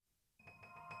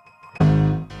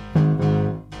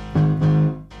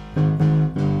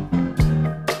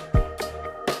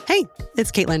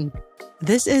it's Caitlin.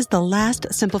 This is the last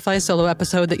Simplify solo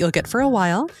episode that you'll get for a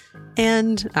while.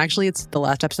 And actually, it's the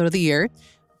last episode of the year.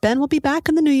 Ben will be back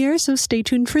in the new year, so stay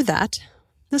tuned for that.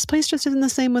 This place just isn't the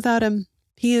same without him.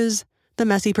 He is the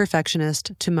messy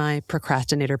perfectionist to my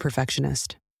procrastinator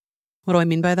perfectionist. What do I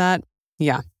mean by that?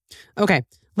 Yeah. Okay,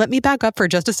 let me back up for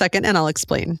just a second and I'll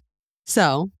explain.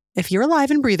 So, if you're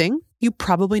alive and breathing, you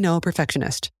probably know a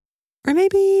perfectionist. Or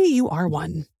maybe you are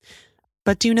one.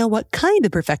 But do you know what kind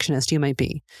of perfectionist you might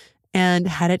be? And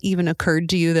had it even occurred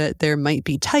to you that there might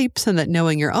be types and that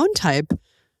knowing your own type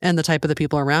and the type of the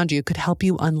people around you could help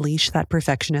you unleash that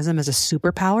perfectionism as a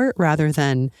superpower rather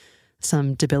than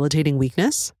some debilitating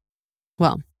weakness?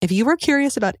 Well, if you were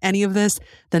curious about any of this,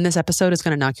 then this episode is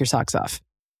going to knock your socks off.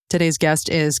 Today's guest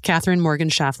is Katherine Morgan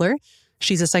Schafler.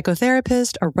 She's a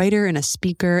psychotherapist, a writer, and a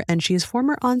speaker, and she's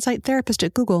former on-site therapist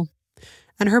at Google.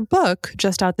 And her book,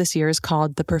 just out this year, is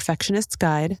called The Perfectionist's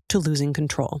Guide to Losing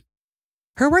Control.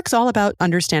 Her work's all about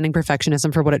understanding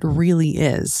perfectionism for what it really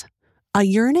is. A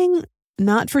yearning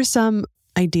not for some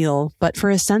ideal, but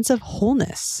for a sense of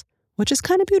wholeness, which is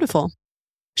kind of beautiful.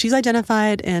 She's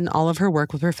identified in all of her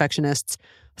work with perfectionists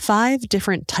 5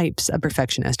 different types of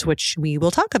perfectionist, which we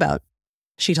will talk about.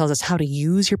 She tells us how to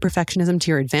use your perfectionism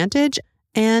to your advantage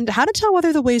and how to tell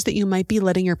whether the ways that you might be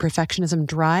letting your perfectionism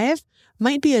drive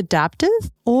might be adaptive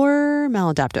or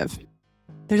maladaptive.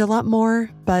 There's a lot more,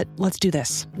 but let's do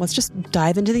this. Let's just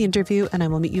dive into the interview and I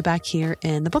will meet you back here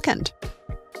in the bookend.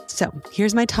 So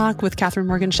here's my talk with Katherine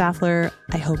Morgan Schafler.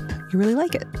 I hope you really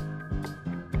like it.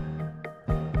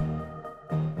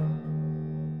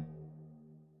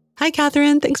 Hi,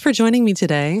 Katherine. Thanks for joining me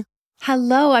today.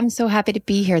 Hello. I'm so happy to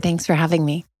be here. Thanks for having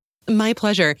me. My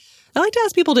pleasure. I like to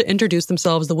ask people to introduce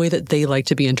themselves the way that they like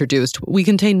to be introduced. We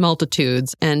contain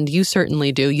multitudes, and you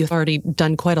certainly do. You've already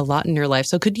done quite a lot in your life.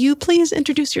 So could you please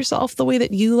introduce yourself the way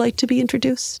that you like to be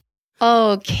introduced?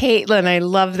 Oh, Caitlin, I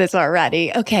love this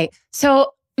already. Okay.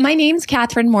 So my name's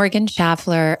Katherine Morgan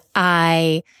Schafler.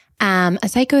 I am a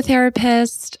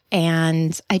psychotherapist,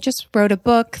 and I just wrote a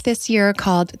book this year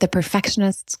called The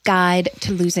Perfectionist's Guide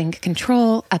to Losing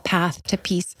Control, A Path to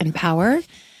Peace and Power.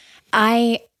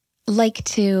 I like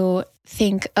to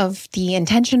think of the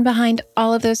intention behind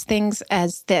all of those things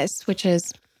as this, which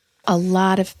is a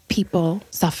lot of people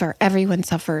suffer. Everyone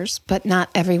suffers, but not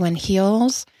everyone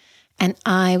heals. And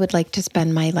I would like to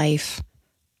spend my life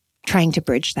trying to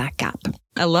bridge that gap.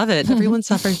 I love it. Everyone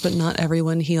suffers, but not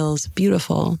everyone heals.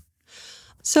 Beautiful.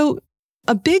 So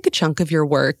a big chunk of your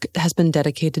work has been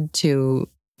dedicated to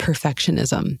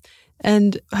perfectionism.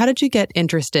 And how did you get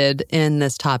interested in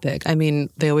this topic? I mean,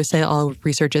 they always say all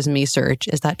research is me search.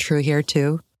 Is that true here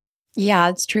too? Yeah,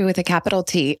 it's true with a capital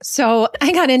T. So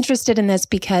I got interested in this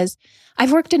because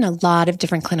I've worked in a lot of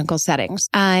different clinical settings.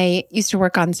 I used to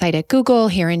work on site at Google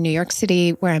here in New York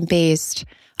City, where I'm based.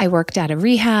 I worked at a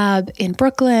rehab in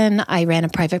Brooklyn. I ran a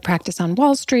private practice on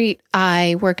Wall Street.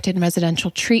 I worked in residential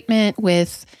treatment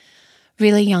with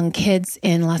really young kids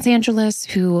in Los Angeles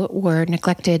who were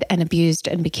neglected and abused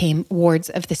and became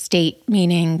wards of the state,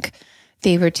 meaning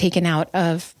they were taken out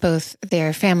of both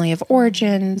their family of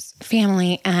origins,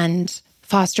 family, and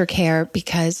foster care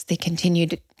because they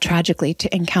continued tragically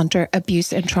to encounter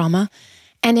abuse and trauma.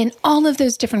 And in all of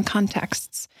those different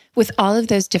contexts, with all of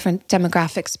those different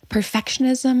demographics,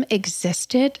 perfectionism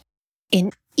existed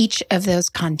in each of those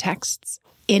contexts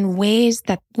in ways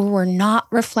that were not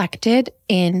reflected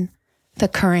in the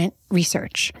current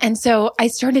research. And so I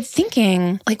started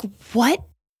thinking, like, what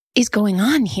is going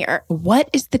on here? What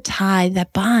is the tie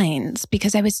that binds?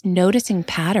 Because I was noticing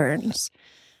patterns,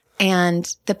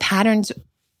 and the patterns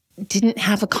didn't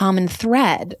have a common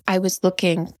thread. I was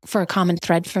looking for a common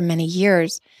thread for many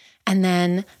years. And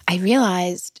then I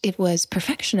realized it was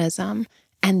perfectionism,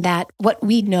 and that what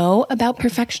we know about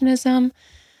perfectionism,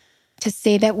 to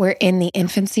say that we're in the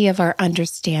infancy of our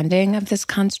understanding of this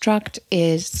construct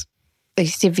is a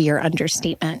severe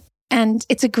understatement. And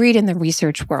it's agreed in the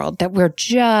research world that we're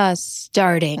just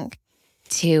starting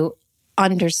to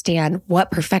understand what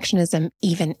perfectionism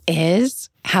even is,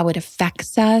 how it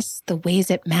affects us, the ways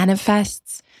it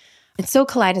manifests. It's so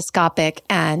kaleidoscopic,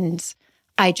 and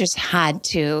I just had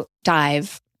to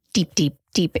dive deep, deep,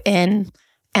 deep in.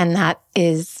 And that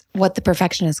is what the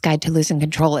Perfectionist's Guide to Losing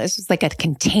Control is. It's like a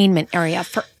containment area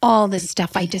for all this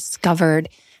stuff I discovered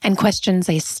and questions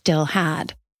I still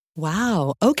had.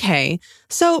 Wow. Okay.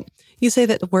 So you say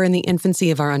that we're in the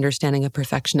infancy of our understanding of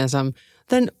perfectionism.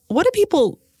 Then what do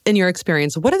people, in your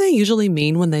experience, what do they usually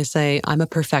mean when they say, I'm a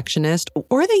perfectionist?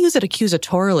 Or they use it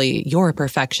accusatorily, you're a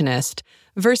perfectionist,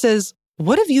 versus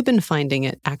what have you been finding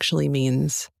it actually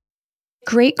means?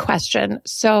 Great question.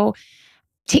 So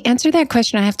To answer that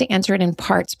question, I have to answer it in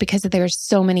parts because there are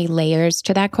so many layers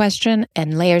to that question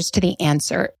and layers to the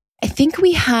answer. I think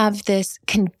we have this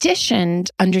conditioned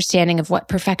understanding of what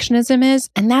perfectionism is,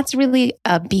 and that's really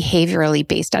a behaviorally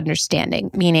based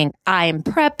understanding, meaning I am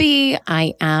preppy,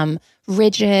 I am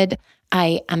rigid,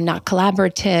 I am not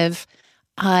collaborative,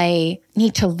 I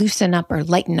need to loosen up or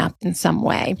lighten up in some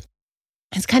way.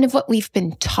 It's kind of what we've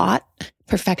been taught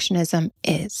perfectionism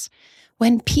is.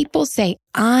 When people say,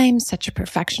 I'm such a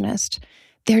perfectionist,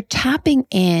 they're tapping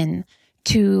in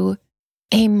to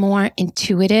a more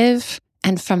intuitive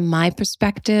and, from my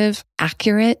perspective,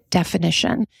 accurate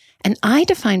definition. And I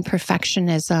define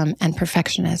perfectionism and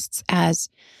perfectionists as,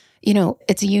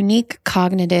 it's a unique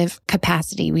cognitive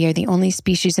capacity. We are the only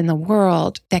species in the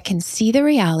world that can see the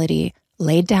reality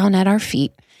laid down at our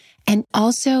feet and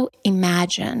also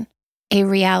imagine a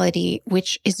reality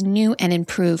which is new and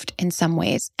improved in some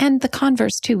ways. And the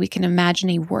converse too, we can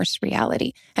imagine a worse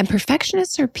reality. And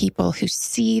perfectionists are people who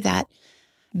see that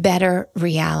better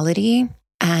reality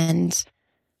and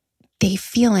they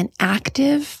feel an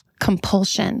active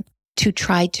compulsion to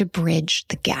try to bridge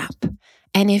the gap.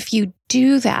 And if you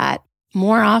do that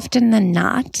more often than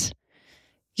not,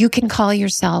 you can call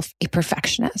yourself a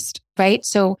perfectionist, right?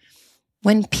 So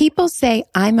when people say,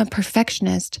 I'm a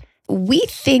perfectionist, we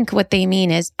think what they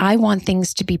mean is, I want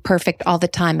things to be perfect all the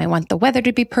time. I want the weather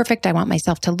to be perfect. I want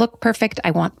myself to look perfect.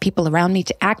 I want people around me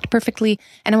to act perfectly.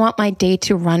 And I want my day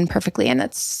to run perfectly. And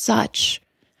that's such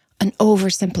an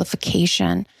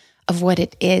oversimplification of what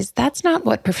it is. That's not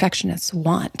what perfectionists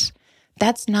want.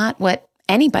 That's not what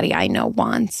anybody I know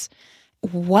wants.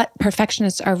 What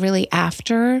perfectionists are really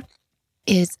after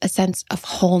is a sense of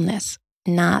wholeness,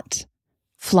 not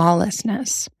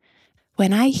flawlessness.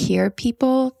 When I hear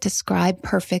people describe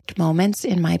perfect moments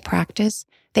in my practice,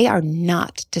 they are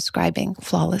not describing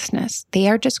flawlessness. They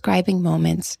are describing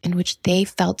moments in which they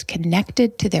felt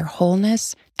connected to their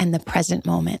wholeness and the present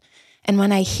moment. And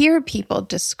when I hear people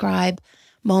describe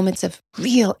moments of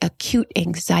real acute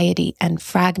anxiety and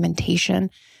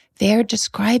fragmentation, they're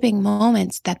describing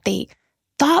moments that they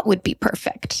thought would be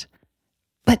perfect,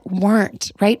 but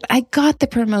weren't, right? I got the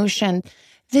promotion.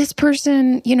 This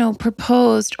person,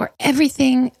 proposed, or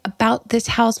everything about this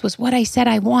house was what I said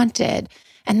I wanted.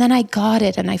 And then I got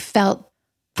it and I felt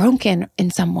broken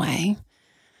in some way.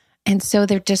 And so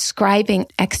they're describing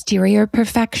exterior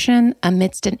perfection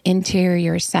amidst an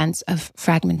interior sense of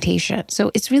fragmentation.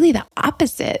 So it's really the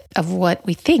opposite of what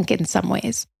we think in some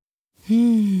ways.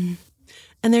 And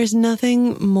there's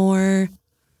nothing more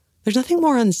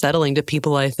unsettling to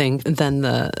people, I think, than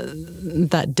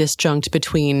that disjunct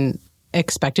between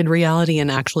expected reality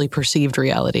and actually perceived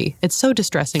reality. It's so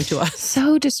distressing to us.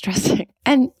 So distressing.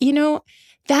 And,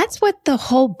 that's what the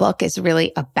whole book is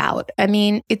really about. I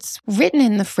mean, it's written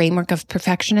in the framework of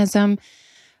perfectionism.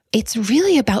 It's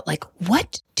really about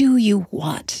what do you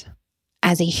want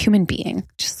as a human being?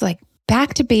 Just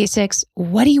back to basics.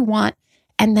 What do you want?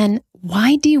 And then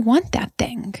why do you want that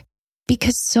thing?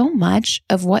 Because so much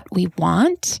of what we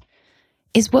want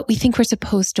is what we think we're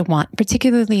supposed to want,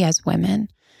 particularly as women.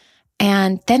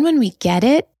 And then when we get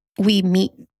it, we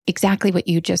meet exactly what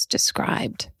you just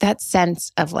described. That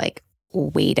sense of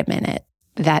wait a minute,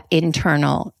 that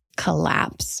internal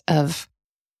collapse of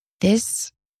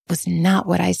this was not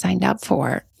what I signed up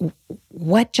for.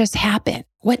 What just happened?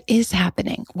 What is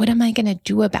happening? What am I going to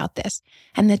do about this?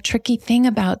 And the tricky thing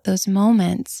about those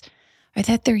moments are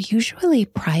that they're usually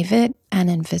private and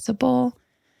invisible.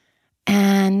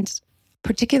 And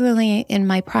particularly in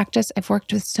my practice, I've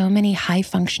worked with so many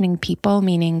high-functioning people,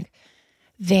 meaning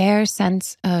their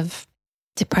sense of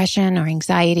depression or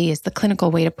anxiety is the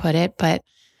clinical way to put it, but,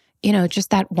 just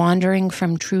that wandering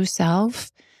from true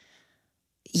self,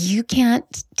 you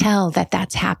can't tell that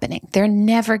that's happening. They're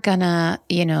never gonna,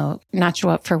 not show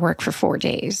up for work for 4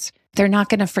 days. They're not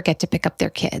gonna forget to pick up their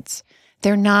kids.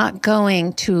 They're not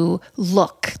going to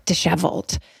look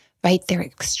disheveled, right? They're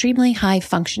extremely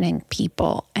high-functioning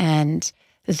people. And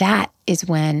that is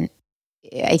when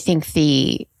I think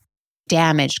the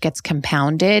damage gets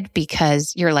compounded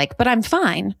because you're but I'm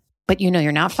fine, but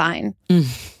you're not fine.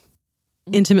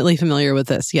 Intimately familiar with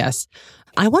this, yes.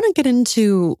 I want to get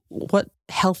into what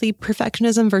healthy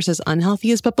perfectionism versus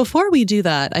unhealthy is. But before we do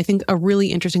that, I think a really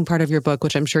interesting part of your book,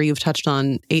 which I'm sure you've touched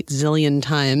on 8 zillion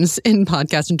times in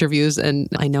podcast interviews, and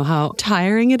I know how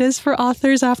tiring it is for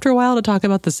authors after a while to talk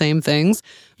about the same things,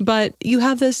 but you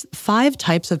have this 5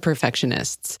 types of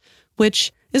perfectionists,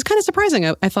 which is kind of surprising.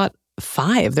 I thought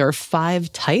 5. There are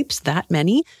 5 types, that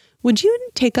many. Would you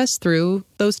take us through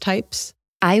those types?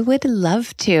 I would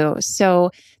love to.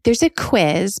 So there's a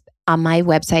quiz on my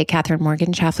website,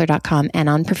 KatherineMorganSchafler.com, and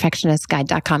on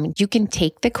perfectionistguide.com. You can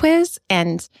take the quiz,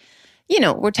 and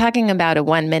we're talking about a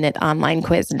 1-minute online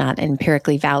quiz, not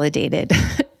empirically validated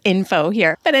info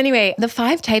here. But anyway, the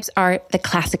 5 types are the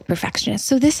classic perfectionists.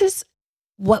 So this is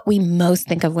what we most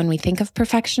think of when we think of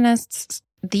perfectionists.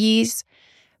 These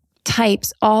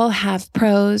types all have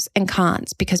pros and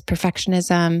cons because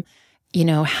perfectionism,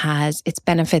 has its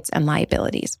benefits and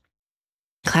liabilities.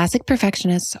 Classic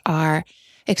perfectionists are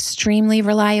extremely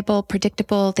reliable,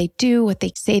 predictable. They do what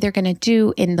they say they're going to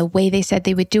do in the way they said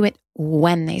they would do it,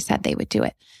 when they said they would do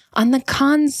it. On the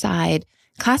con side,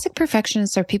 classic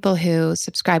perfectionists are people who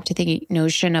subscribe to the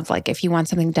notion of if you want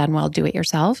something done well, do it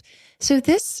yourself. So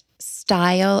this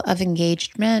style of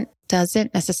engagement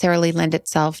doesn't necessarily lend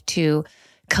itself to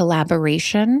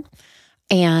collaboration,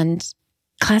 and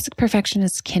classic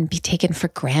perfectionists can be taken for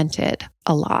granted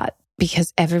a lot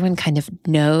because everyone kind of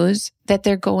knows that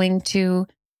they're going to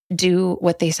do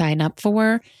what they sign up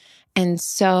for. And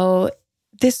so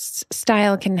this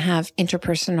style can have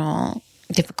interpersonal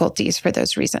difficulties for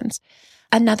those reasons.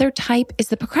 Another type is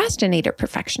the procrastinator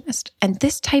perfectionist. And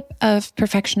this type of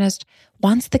perfectionist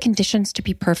wants the conditions to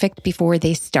be perfect before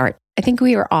they start. I think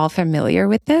we are all familiar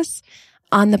with this.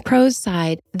 On the pros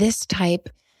side, this type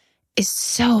is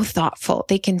so thoughtful.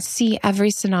 They can see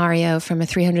every scenario from a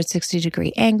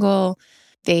 360-degree angle.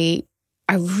 They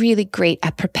are really great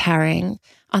at preparing.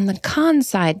 On the con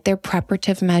side, their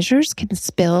preparative measures can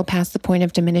spill past the point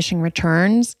of diminishing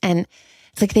returns. And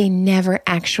it's they never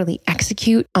actually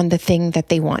execute on the thing that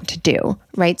they want to do,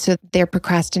 right? So their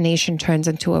procrastination turns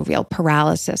into a real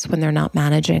paralysis when they're not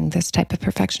managing this type of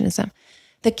perfectionism.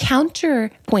 The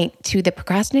counterpoint to the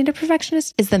procrastinator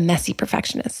perfectionist is the messy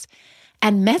perfectionist.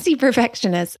 And messy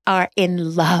perfectionists are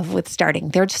in love with starting.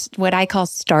 They're just what I call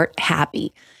start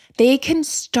happy. They can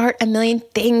start a million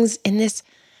things in this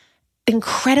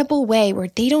incredible way where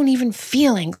they don't even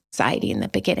feel anxiety in the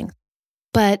beginning.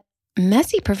 But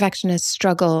messy perfectionists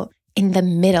struggle in the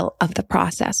middle of the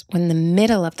process, when the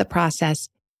middle of the process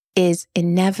is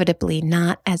inevitably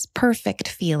not as perfect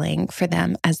feeling for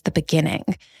them as the beginning.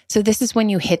 So this is when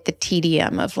you hit the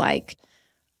tedium of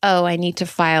oh, I need to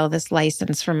file this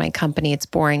license for my company. It's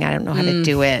boring. I don't know how to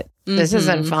do it. This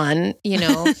isn't fun,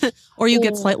 Or you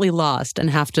get slightly lost and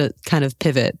have to kind of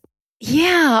pivot.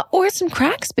 Yeah. Or some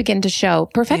cracks begin to show.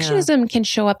 Perfectionism can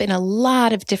show up in a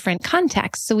lot of different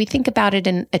contexts. So we think about it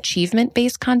in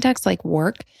achievement-based contexts like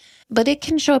work, but it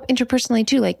can show up interpersonally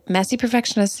too. Messy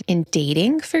perfectionists in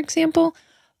dating, for example,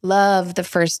 love the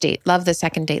first date, love the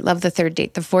second date, love the third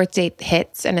date. The fourth date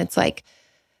hits and it's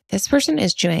this person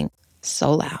is chewing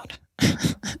so loud.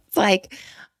 It's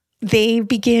they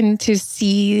begin to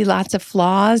see lots of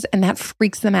flaws and that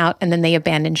freaks them out. And then they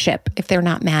abandon ship if they're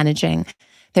not managing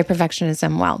their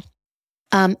perfectionism well.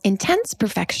 Intense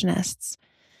perfectionists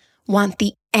want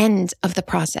the end of the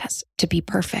process to be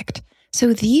perfect.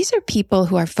 So these are people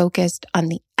who are focused on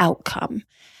the outcome.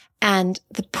 And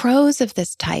the pros of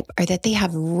this type are that they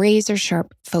have razor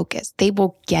sharp focus. They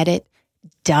will get it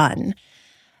done.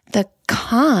 The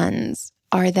cons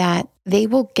are that they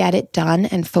will get it done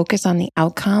and focus on the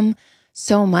outcome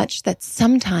so much that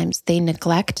sometimes they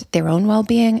neglect their own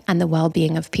well-being and the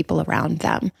well-being of people around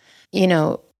them.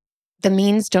 The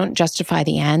means don't justify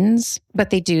the ends, but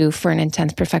they do for an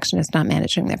intense perfectionist not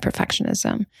managing their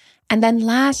perfectionism. And then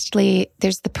lastly,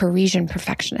 there's the Parisian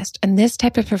perfectionist. And this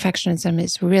type of perfectionism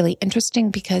is really interesting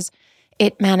because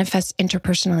it manifests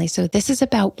interpersonally. So this is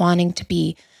about wanting to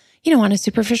be, on a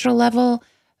superficial level,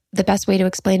 the best way to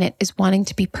explain it is wanting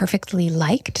to be perfectly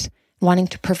liked, wanting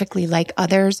to perfectly like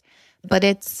others, but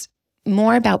it's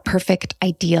more about perfect,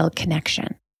 ideal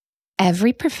connection.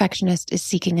 Every perfectionist is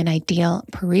seeking an ideal.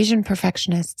 Parisian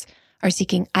perfectionists are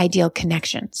seeking ideal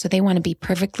connection. So they want to be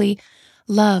perfectly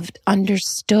loved,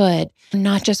 understood,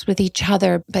 not just with each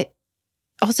other, but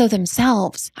also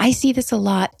themselves. I see this a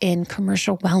lot in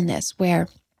commercial wellness, where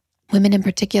women in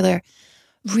particular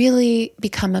really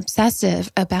become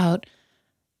obsessive about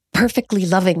perfectly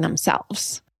loving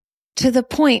themselves to the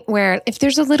point where if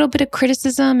there's a little bit of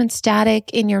criticism and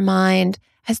static in your mind,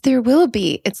 as there will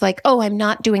be, it's oh, I'm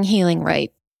not doing healing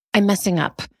right. I'm messing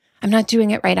up. I'm not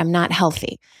doing it right. I'm not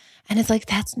healthy. And it's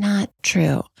that's not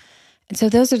true. And so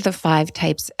those are the 5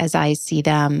 types as I see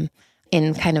them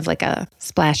in kind of a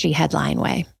splashy headline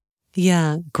way.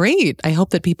 Yeah, great. I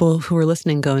hope that people who are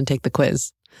listening go and take the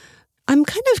quiz. I'm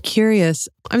kind of curious.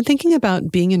 I'm thinking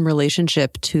about being in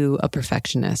relationship to a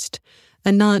perfectionist,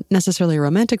 and not necessarily a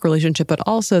romantic relationship, but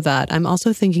also that I'm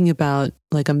also thinking about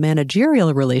a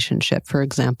managerial relationship, for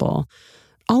example.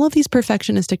 All of these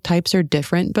perfectionistic types are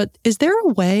different, but is there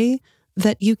a way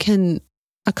that you can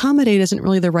accommodate isn't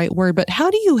really the right word, but how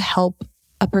do you help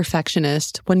a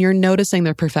perfectionist when you're noticing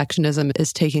their perfectionism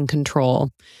is taking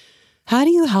control? How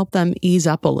do you help them ease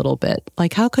up a little bit?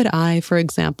 Like, how could I, for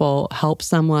example, help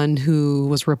someone who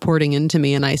was reporting into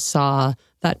me and I saw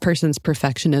that person's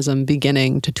perfectionism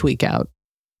beginning to tweak out?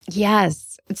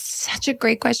 Yes, it's such a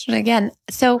great question again.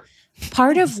 So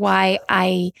part of why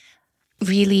I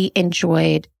really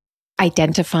enjoyed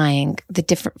identifying the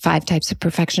different 5 types of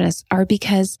perfectionists are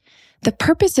because the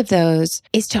purpose of those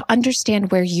is to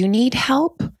understand where you need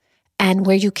help and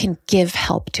where you can give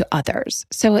help to others.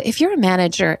 So if you're a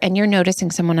manager and you're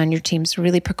noticing someone on your team's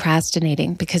really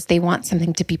procrastinating because they want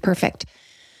something to be perfect,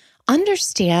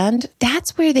 understand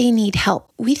that's where they need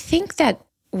help. We think that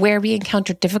where we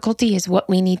encounter difficulty is what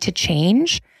we need to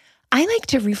change. I like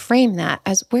to reframe that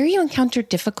as where you encounter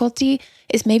difficulty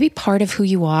is maybe part of who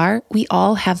you are. We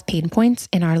all have pain points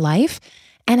in our life.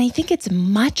 And I think it's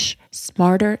much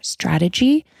smarter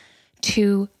strategy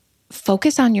to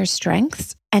focus on your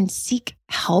strengths and seek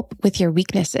help with your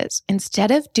weaknesses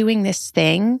instead of doing this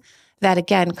thing that,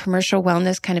 again, commercial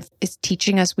wellness kind of is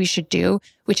teaching us we should do,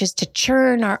 which is to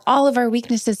churn all of our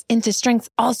weaknesses into strengths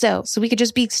also, so we could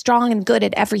just be strong and good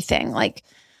at everything. Like,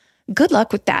 good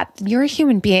luck with that. You're a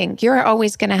human being. You're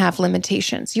always going to have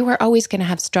limitations. You are always going to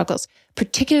have struggles,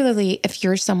 particularly if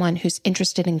you're someone who's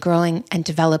interested in growing and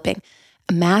developing.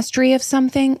 A mastery of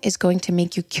something is going to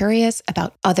make you curious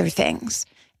about other things.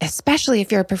 Especially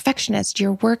if you're a perfectionist,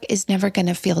 your work is never going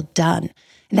to feel done.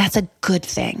 And that's a good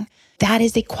thing. That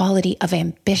is a quality of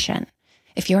ambition.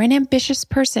 If you're an ambitious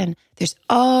person, there's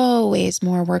always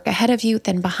more work ahead of you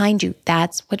than behind you.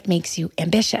 That's what makes you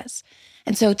ambitious.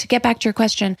 And so to get back to your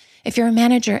question, if you're a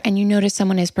manager and you notice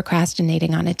someone is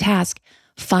procrastinating on a task,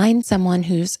 find someone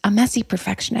who's a messy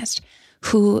perfectionist,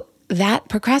 who that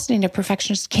procrastinating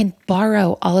perfectionist can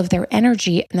borrow all of their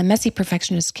energy, and the messy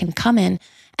perfectionist can come in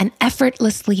and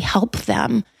effortlessly help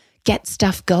them get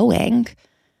stuff going.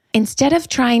 Instead of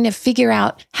trying to figure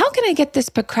out, how can I get this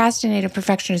procrastinating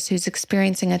perfectionist who's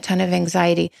experiencing a ton of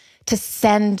anxiety to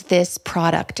send this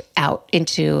product out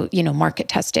into, market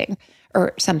testing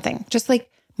or something? Just like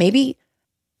maybe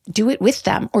do it with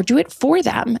them or do it for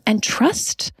them and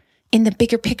trust in the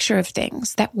bigger picture of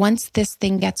things that once this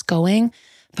thing gets going,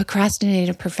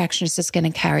 procrastinating perfectionist is going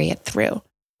to carry it through.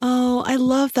 Oh, I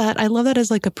love that. I love that as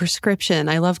like a prescription.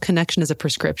 I love connection as a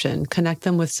prescription. Connect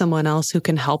them with someone else who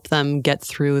can help them get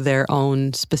through their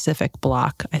own specific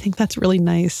block. I think that's really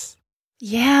nice.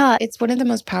 Yeah, it's one of the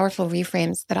most powerful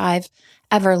reframes that I've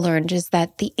ever learned is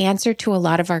that the answer to a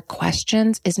lot of our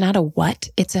questions is not a what,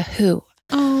 it's a who.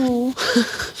 Oh,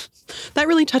 that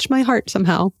really touched my heart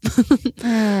somehow.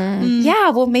 Yeah,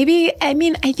 well, maybe, I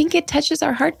think it touches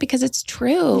our heart because it's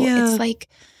true. Yeah. It's like,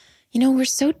 we're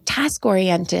so task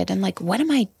oriented and like, what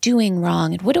am I doing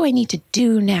wrong? And what do I need to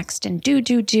do next? And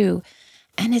do.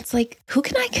 And it's like, who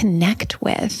can I connect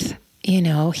with?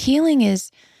 Healing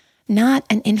is not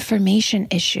an information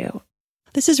issue.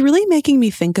 This is really making me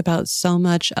think about so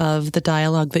much of the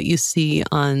dialogue that you see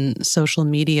on social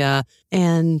media.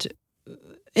 And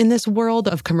in this world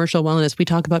of commercial wellness, we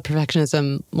talk about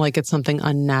perfectionism like it's something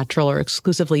unnatural or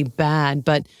exclusively bad.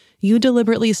 But you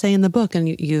deliberately say in the book,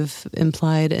 and you've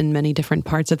implied in many different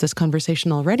parts of this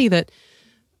conversation already, that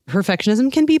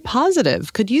perfectionism can be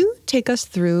positive. Could you take us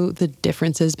through the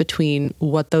differences between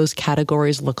what those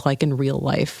categories look like in real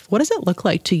life? What does it look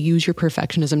like to use your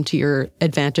perfectionism to your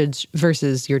advantage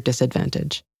versus your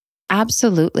disadvantage?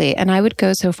 Absolutely. And I would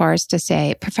go so far as to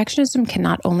say perfectionism can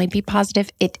not only be positive,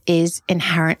 it is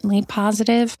inherently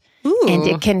positive. Ooh. And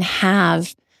it can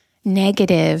have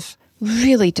negative,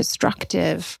 really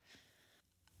destructive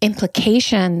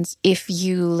implications if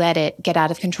you let it get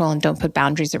out of control and don't put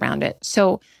boundaries around it.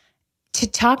 So to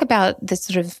talk about this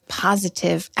sort of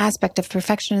positive aspect of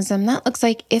perfectionism, that looks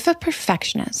like if a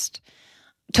perfectionist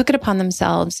took it upon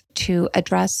themselves to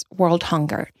address world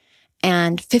hunger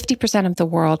and 50% of the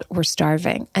world were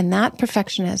starving, and that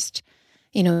perfectionist,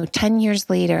 10 years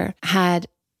later had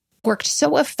worked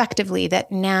so effectively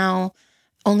that now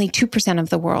only 2% of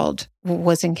the world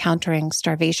was encountering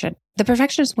starvation, the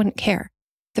perfectionist wouldn't care.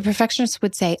 The perfectionist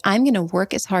would say, I'm going to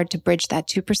work as hard to bridge that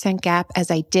 2% gap as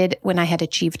I did when I had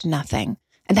achieved nothing.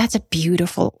 And that's a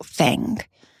beautiful thing.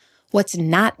 What's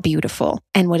not beautiful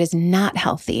and what is not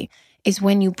healthy is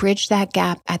when you bridge that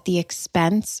gap at the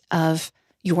expense of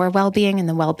your well-being and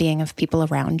the well-being of people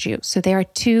around you. So there are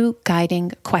 2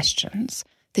 guiding questions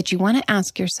that you want to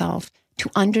ask yourself to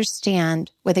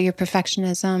understand whether your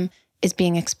perfectionism is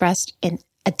being expressed in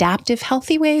adaptive,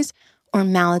 healthy ways or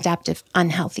maladaptive,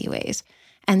 unhealthy ways.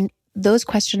 And those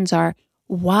questions are,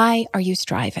 why are you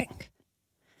striving?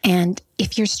 And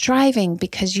if you're striving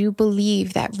because you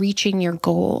believe that reaching your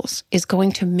goals is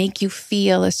going to make you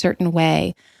feel a certain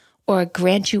way or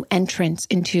grant you entrance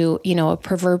into, a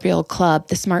proverbial club,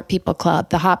 the smart people club,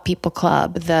 the hot people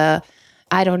club, the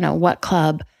I don't know what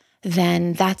club,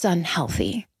 then that's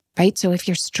unhealthy, right? So if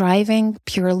you're striving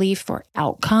purely for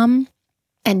outcome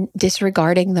and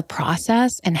disregarding the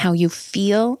process and how you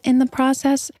feel in the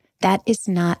process, that is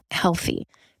not healthy.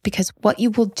 Because what you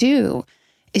will do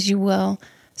is you will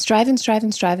strive and strive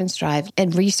and strive and strive.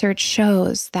 And research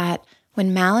shows that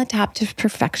when maladaptive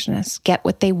perfectionists get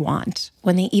what they want,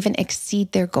 when they even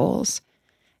exceed their goals,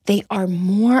 they are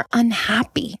more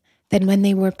unhappy than when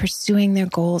they were pursuing their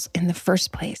goals in the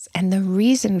first place. And the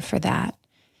reason for that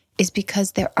is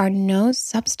because there are no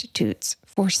substitutes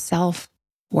for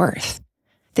self-worth.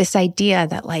 This idea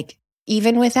that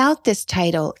even without this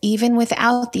title, even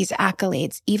without these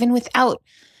accolades, even without,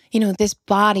 this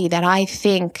body that I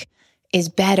think is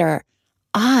better,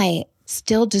 I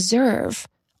still deserve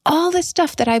all the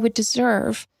stuff that I would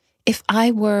deserve if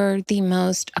I were the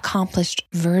most accomplished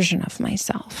version of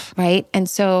myself, right? And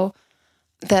so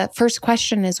the first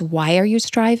question is, why are you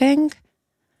striving?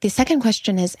 The second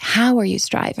question is, how are you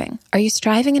striving? Are you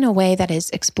striving in a way that is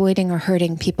exploiting or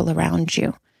hurting people around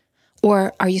you?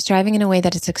 Or are you striving in a way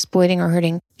that is exploiting or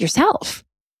hurting yourself?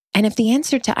 And if the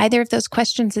answer to either of those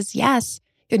questions is yes,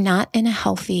 you're not in a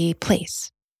healthy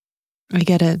place. I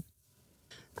get it.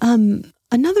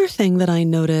 Another thing that I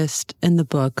noticed in the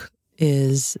book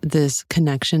is this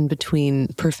connection between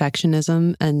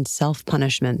perfectionism and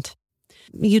self-punishment.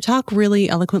 You talk really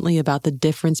eloquently about the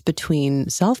difference between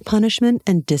self-punishment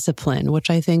and discipline, which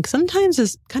I think sometimes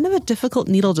is kind of a difficult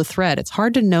needle to thread. It's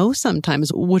hard to know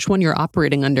sometimes which one you're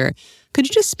operating under. Could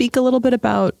you just speak a little bit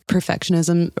about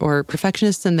perfectionism or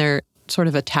perfectionists and their sort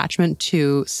of attachment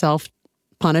to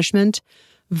self-punishment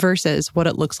versus what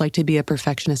it looks like to be a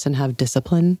perfectionist and have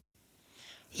discipline?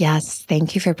 Yes,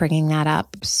 thank you for bringing that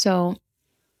up. So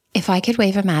if I could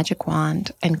wave a magic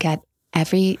wand and get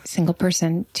every single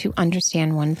person to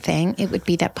understand one thing, it would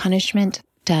be that punishment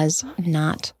does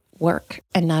not work.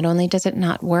 And not only does it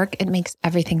not work, it makes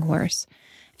everything worse.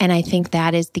 And I think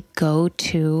that is the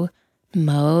go-to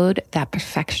mode that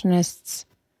perfectionists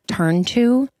turn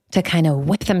to kind of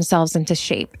whip themselves into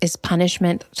shape, is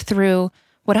punishment through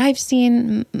what I've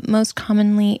seen most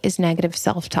commonly is negative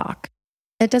self-talk.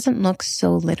 It doesn't look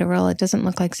so literal. It doesn't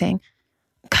look like saying,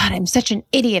 God, I'm such an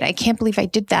idiot. I can't believe I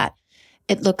did that.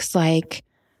 It looks like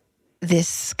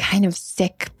this kind of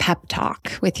sick pep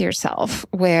talk with yourself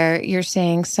where you're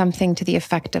saying something to the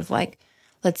effect of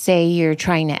let's say you're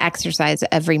trying to exercise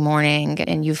every morning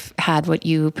and you've had what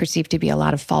you perceive to be a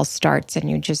lot of false starts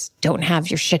and you just don't have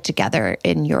your shit together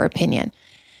in your opinion.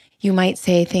 You might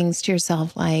say things to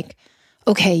yourself like,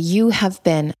 okay, you have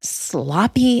been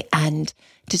sloppy and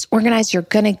disorganized. You're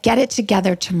going to get it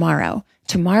together tomorrow.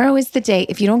 Tomorrow is the day.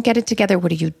 If you don't get it together,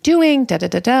 what are you doing? Da, da,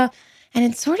 da, da. And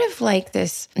it's sort of like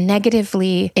this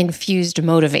negatively infused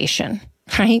motivation,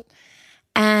 right?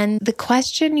 And the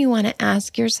question you want to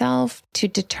ask yourself to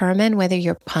determine whether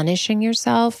you're punishing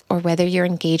yourself or whether you're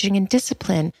engaging in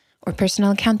discipline or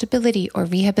personal accountability or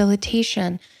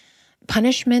rehabilitation,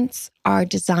 punishments are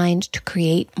designed to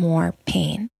create more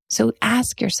pain. So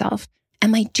ask yourself,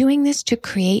 am I doing this to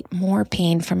create more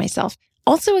pain for myself?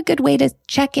 Also a good way to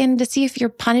check in to see if you're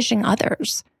punishing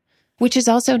others, which is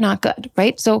also not good,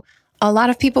 right? So a lot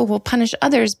of people will punish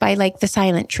others by the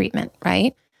silent treatment,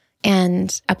 right?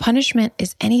 And a punishment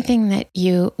is anything that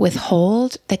you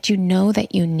withhold that you know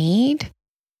that you need,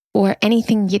 or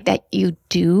anything that you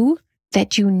do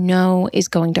that you know is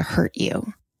going to hurt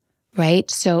you, right?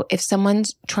 So if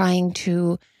someone's trying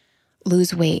to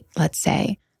lose weight, let's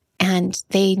say, and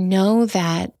they know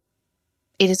that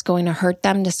it is going to hurt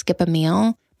them to skip a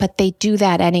meal, but they do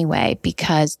that anyway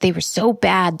because they were so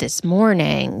bad this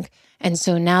morning, and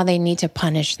so now they need to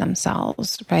punish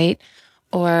themselves, right?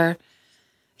 Or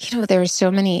there are so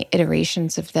many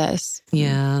iterations of this.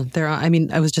 Yeah, there are. I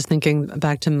mean, I was just thinking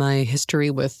back to my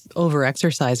history with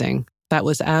over-exercising. That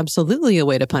was absolutely a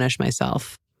way to punish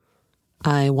myself.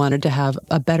 I wanted to have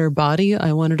a better body.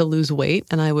 I wanted to lose weight,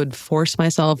 and I would force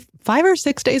myself 5 or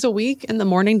 6 days a week in the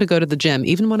morning to go to the gym,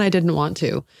 even when I didn't want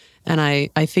to. And I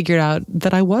figured out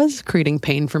that I was creating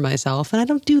pain for myself, and I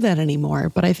don't do that anymore.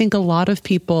 But I think a lot of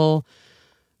people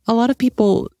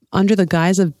under the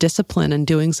guise of discipline and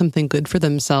doing something good for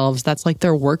themselves, that's like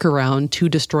their workaround to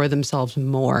destroy themselves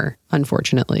more,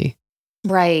 unfortunately.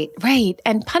 Right.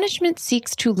 And punishment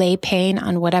seeks to lay pain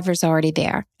on whatever's already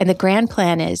there. And the grand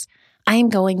plan is, I am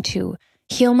going to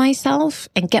heal myself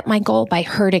and get my goal by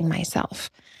hurting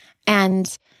myself.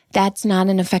 And that's not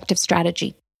an effective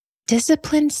strategy.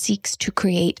 Discipline seeks to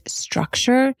create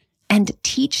structure and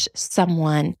teach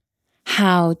someone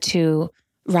how to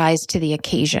rise to the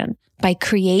occasion by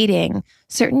creating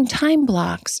certain time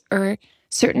blocks or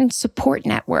certain support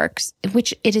networks,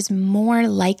 which it is more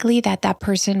likely that that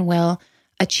person will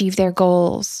achieve their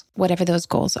goals, whatever those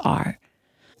goals are.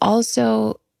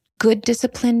 Also, good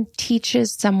discipline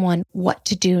teaches someone what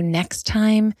to do next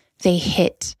time they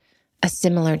hit a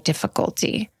similar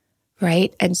difficulty,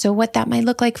 right? And so what that might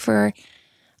look like for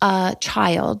a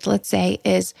child, let's say,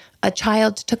 is a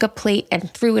child took a plate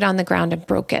and threw it on the ground and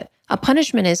broke it. A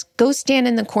punishment is go stand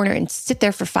in the corner and sit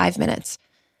there for 5 minutes.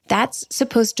 That's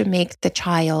supposed to make the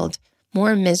child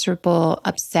more miserable,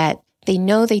 upset. They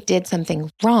know they did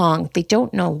something wrong. They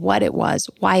don't know what it was,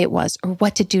 why it was, or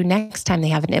what to do next time they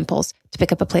have an impulse to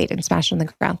pick up a plate and smash it on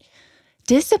the ground.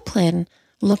 Discipline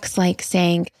looks like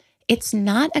saying, it's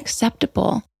not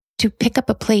acceptable to pick up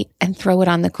a plate and throw it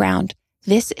on the ground.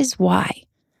 This is why.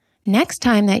 Next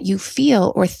time that you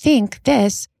feel or think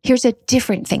this, here's a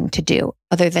different thing to do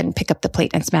other than pick up the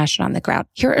plate and smash it on the ground.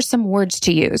 Here are some words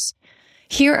to use.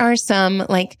 Here are some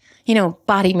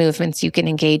body movements you can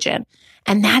engage in.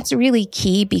 And that's really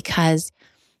key because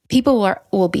people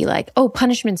will be like, oh,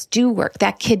 punishments do work.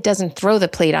 That kid doesn't throw the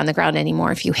plate on the ground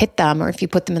anymore if you hit them or if you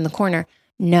put them in the corner.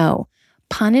 No,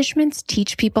 punishments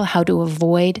teach people how to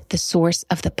avoid the source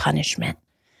of the punishment.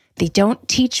 They don't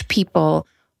teach people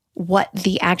what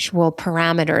the actual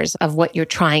parameters of what you're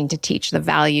trying to teach, the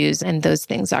values and those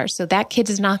things are. So that kid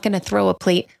is not going to throw a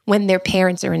plate when their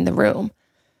parents are in the room,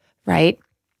 right?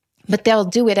 But they'll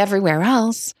do it everywhere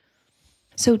else.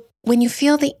 So when you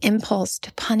feel the impulse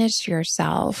to punish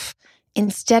yourself,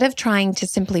 instead of trying to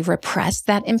simply repress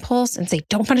that impulse and say,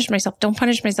 don't punish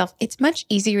myself, it's much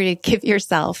easier to give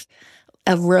yourself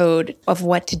a road of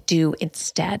what to do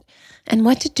instead. And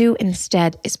what to do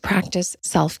instead is practice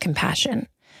self-compassion.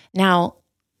 Now,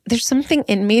 there's something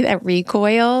in me that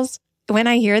recoils when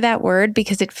I hear that word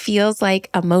because it feels like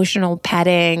emotional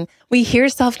petting. We hear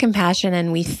self-compassion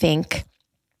and we think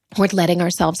we're letting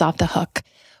ourselves off the hook,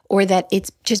 or that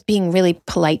it's just being really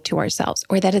polite to ourselves,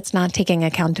 or that it's not taking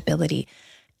accountability.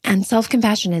 And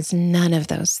self-compassion is none of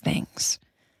those things.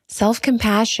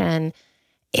 Self-compassion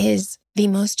is the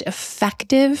most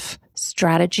effective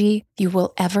strategy you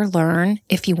will ever learn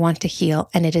if you want to heal.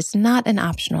 And it is not an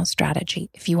optional strategy.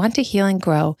 If you want to heal and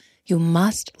grow, you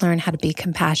must learn how to be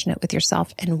compassionate with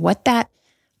yourself. And what that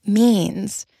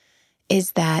means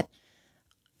is that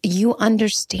you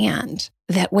understand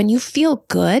that when you feel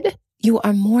good, you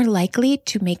are more likely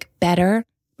to make better,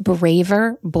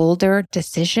 braver, bolder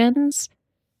decisions.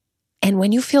 And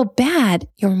when you feel bad,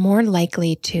 you're more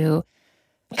likely to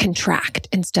contract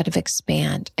instead of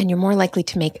expand. And you're more likely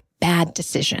to make bad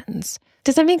decisions.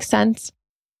 Does that make sense?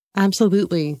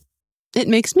 Absolutely. It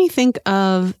makes me think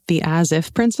of the as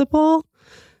if principle.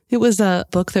 It was a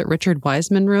book that Richard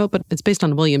Wiseman wrote, but it's based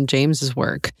on William James's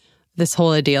work. This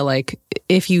whole idea, like,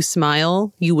 if you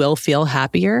smile, you will feel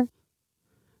happier,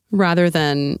 rather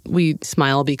than we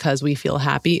smile because we feel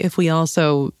happy. If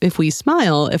we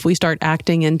smile, if we start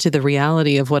acting into the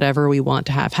reality of whatever we want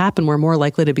to have happen, we're more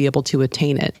likely to be able to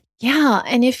attain it. Yeah.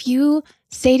 And if you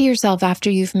say to yourself after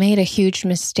you've made a huge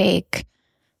mistake,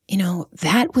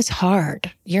 that was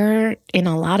hard. You're in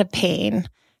a lot of pain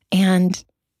and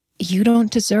you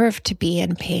don't deserve to be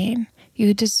in pain.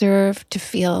 You deserve to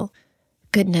feel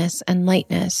goodness and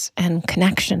lightness and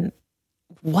connection.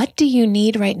 What do you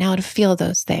need right now to feel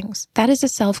those things? That is a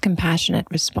self-compassionate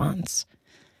response,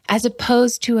 as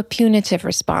opposed to a punitive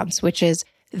response, which is,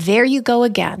 there you go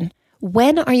again.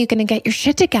 When are you going to get your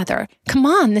shit together? Come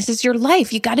on, this is your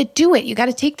life. You got to do it. You got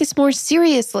to take this more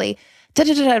seriously.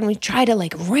 And we try to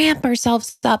ramp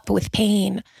ourselves up with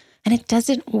pain. And it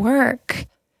doesn't work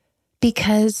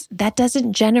because that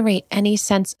doesn't generate any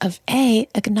sense of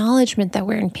acknowledgement that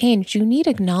we're in pain. You need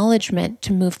acknowledgement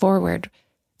to move forward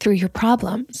through your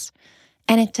problems.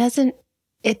 And it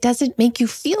doesn't make you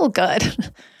feel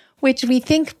good, which we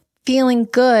think feeling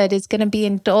good is going to be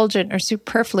indulgent or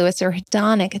superfluous or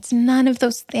hedonic. It's none of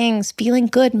those things. Feeling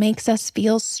good makes us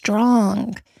feel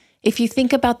strong. If you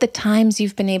think about the times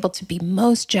you've been able to be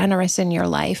most generous in your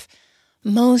life,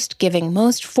 most giving,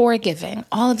 most forgiving,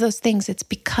 all of those things, it's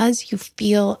because you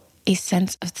feel a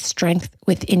sense of strength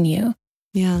within you.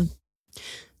 Yeah.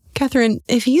 Katherine,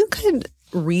 if you could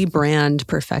rebrand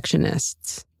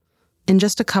perfectionists in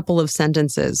just a couple of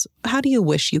sentences, how do you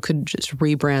wish you could just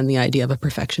rebrand the idea of a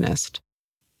perfectionist?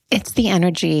 It's the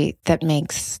energy that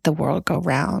makes the world go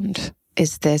round,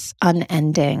 is this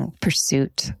unending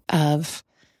pursuit of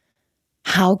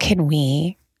how can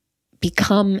we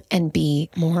become and be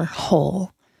more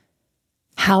whole?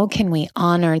 How can we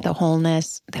honor the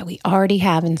wholeness that we already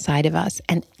have inside of us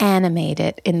and animate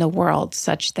it in the world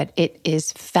such that it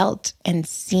is felt and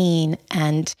seen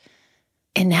and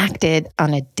enacted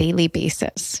on a daily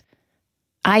basis?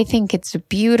 I think it's a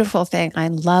beautiful thing. I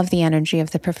love the energy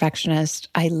of the perfectionist.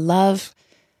 I love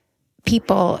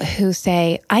people who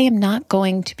say, I am not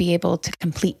going to be able to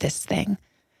complete this thing,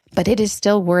 but it is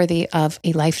still worthy of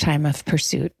a lifetime of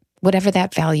pursuit, whatever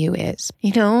that value is,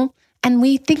 you know? And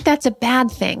we think that's a bad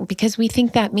thing because we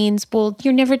think that means, well,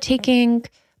 you're never taking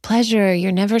pleasure,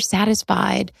 you're never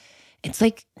satisfied. It's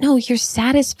like, no, you're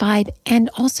satisfied. And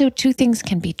also two things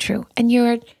can be true. And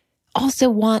you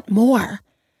also want more.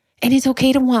 And it's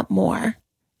okay to want more.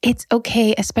 It's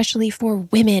okay, especially for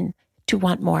women, to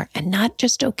want more. And not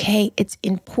just okay, it's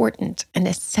important and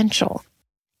essential.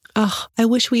 Oh, I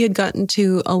wish we had gotten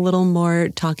to a little more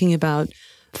talking about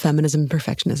feminism and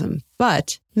perfectionism,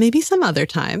 but maybe some other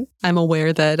time. I'm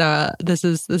aware that this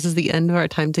is the end of our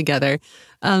time together.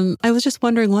 I was just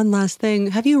wondering one last thing.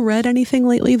 Have you read anything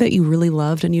lately that you really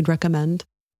loved and you'd recommend?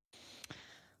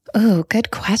 Oh, good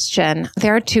question.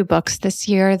 There are 2 books this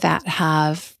year that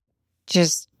have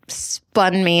just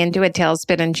spun me into a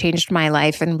tailspin and changed my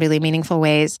life in really meaningful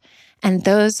ways. And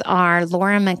those are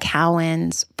Laura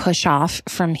McCowan's Push Off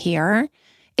From Here.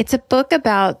 It's a book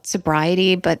about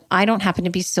sobriety, but I don't happen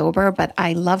to be sober, but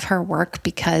I love her work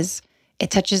because it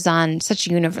touches on such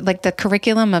like the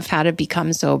curriculum of how to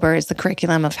become sober is the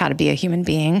curriculum of how to be a human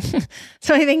being.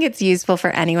 So I think it's useful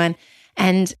for anyone.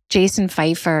 And Jason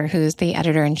Pfeiffer, who's the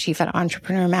editor-in-chief at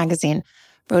Entrepreneur Magazine,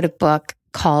 wrote a book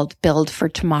called Build for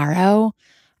Tomorrow.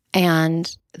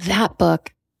 And that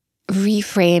book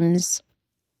reframes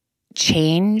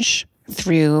change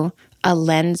through a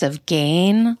lens of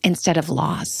gain instead of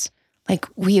loss. Like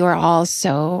we are all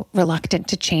so reluctant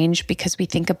to change because we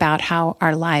think about how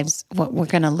our lives, what we're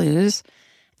going to lose.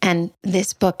 And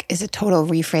this book is a total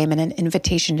reframe and an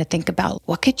invitation to think about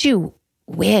what could you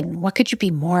win? What could you be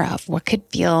more of? What could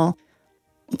feel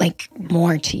like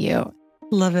more to you?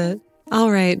 Love it.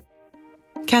 All right.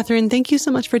 Katherine, thank you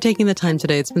so much for taking the time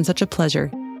today. It's been such a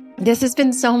pleasure. This has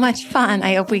been so much fun.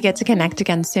 I hope we get to connect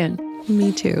again soon.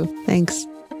 Me too. Thanks.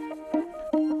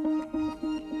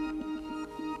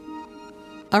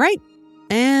 All right.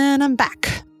 And I'm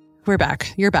back. We're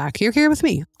back. You're back. You're here with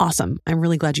me. Awesome. I'm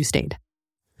really glad you stayed.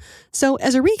 So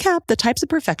as a recap, the types of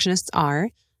perfectionists are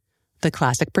the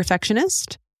classic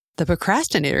perfectionist, the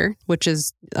procrastinator, which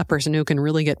is a person who can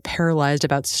really get paralyzed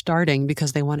about starting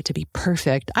because they want it to be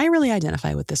perfect. I really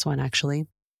identify with this one, actually.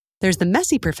 There's the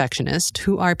messy perfectionist,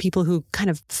 who are people who kind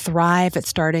of thrive at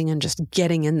starting and just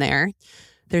getting in there.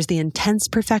 There's the intense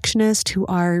perfectionist, who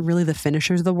are really the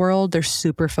finishers of the world. They're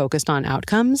super focused on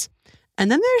outcomes. And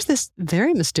then there's this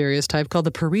very mysterious type called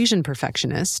the Parisian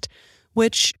perfectionist,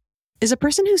 which is a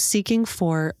person who's seeking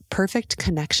for perfect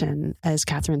connection, as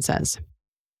Katherine says.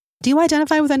 Do you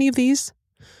identify with any of these?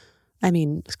 I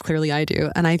mean, clearly I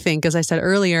do. And I think, as I said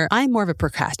earlier, I'm more of a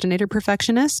procrastinator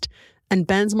perfectionist, and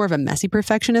Ben's more of a messy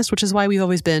perfectionist, which is why we've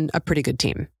always been a pretty good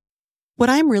team. What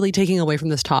I'm really taking away from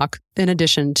this talk, in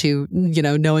addition to,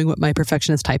 knowing what my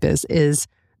perfectionist type is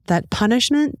that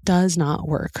punishment does not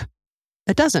work.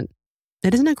 It doesn't.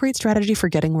 It isn't a great strategy for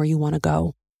getting where you want to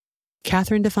go.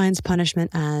 Katherine defines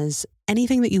punishment as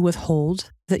anything that you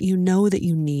withhold that you know that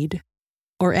you need,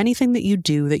 or anything that you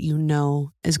do that you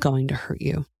know is going to hurt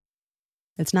you.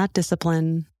 It's not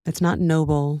discipline. It's not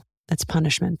noble. It's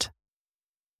punishment.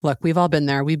 Look, we've all been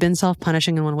there. We've been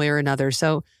self-punishing in one way or another.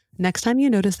 So next time you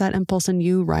notice that impulse in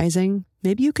you rising,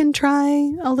 maybe you can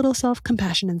try a little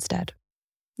self-compassion instead.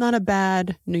 Not a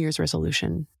bad New Year's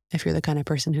resolution if you're the kind of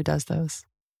person who does those.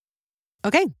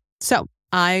 Okay, so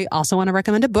I also want to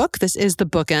recommend a book. This is the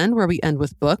bookend where we end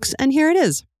with books, and here it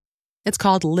is. It's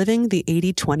called Living the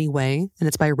 80-20 Way, and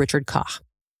it's by Richard Koch.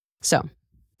 So,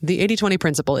 the 80-20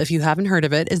 principle, if you haven't heard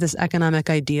of it, is this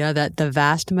economic idea that the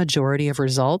vast majority of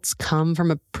results come from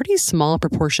a pretty small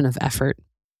proportion of effort.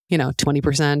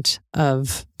 20%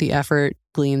 of the effort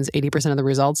gleans 80% of the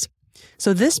results.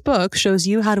 So this book shows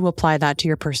you how to apply that to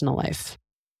your personal life.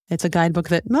 It's a guidebook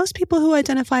that most people who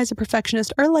identify as a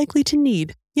perfectionist are likely to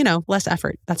need. Less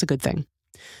effort. That's a good thing.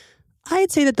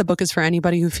 I'd say that the book is for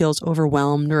anybody who feels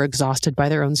overwhelmed or exhausted by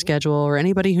their own schedule, or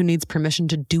anybody who needs permission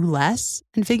to do less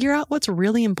and figure out what's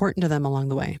really important to them along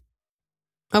the way.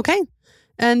 Okay.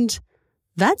 And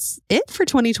that's it for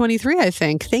 2023, I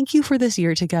think. Thank you for this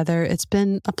year together. It's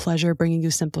been a pleasure bringing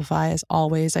you Simplify as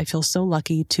always. I feel so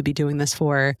lucky to be doing this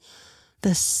for the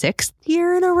 6th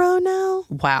year in a row now.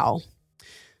 Wow.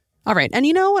 All right. And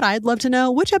you know what I'd love to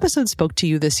know? Which episode spoke to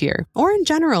you this year? Or in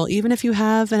general, even if you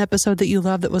have an episode that you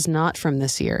love that was not from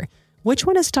this year. Which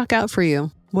one has stuck out for you?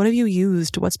 What have you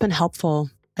used? What's been helpful?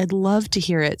 I'd love to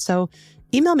hear it. So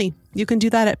email me. You can do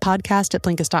that at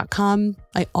podcast@Blinkist.com.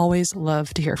 I always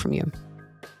love to hear from you.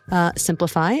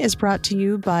 Simplify is brought to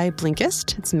you by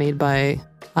Blinkist. It's made by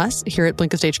us here at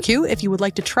Blinkist HQ. If you would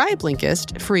like to try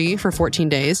Blinkist free for 14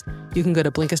 days, you can go to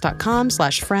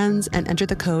Blinkist.com/friends and enter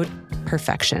the code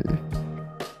PERFECTION.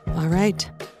 All right.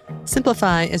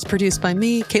 Simplify is produced by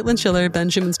me, Caitlin Schiller,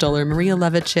 Benjamin Stoller, Maria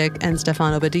Levitchik, and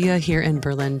Stefan Obadia here in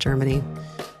Berlin, Germany.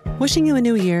 Wishing you a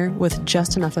new year with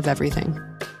just enough of everything.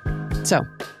 So,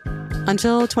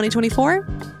 until 2024,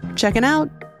 checking out.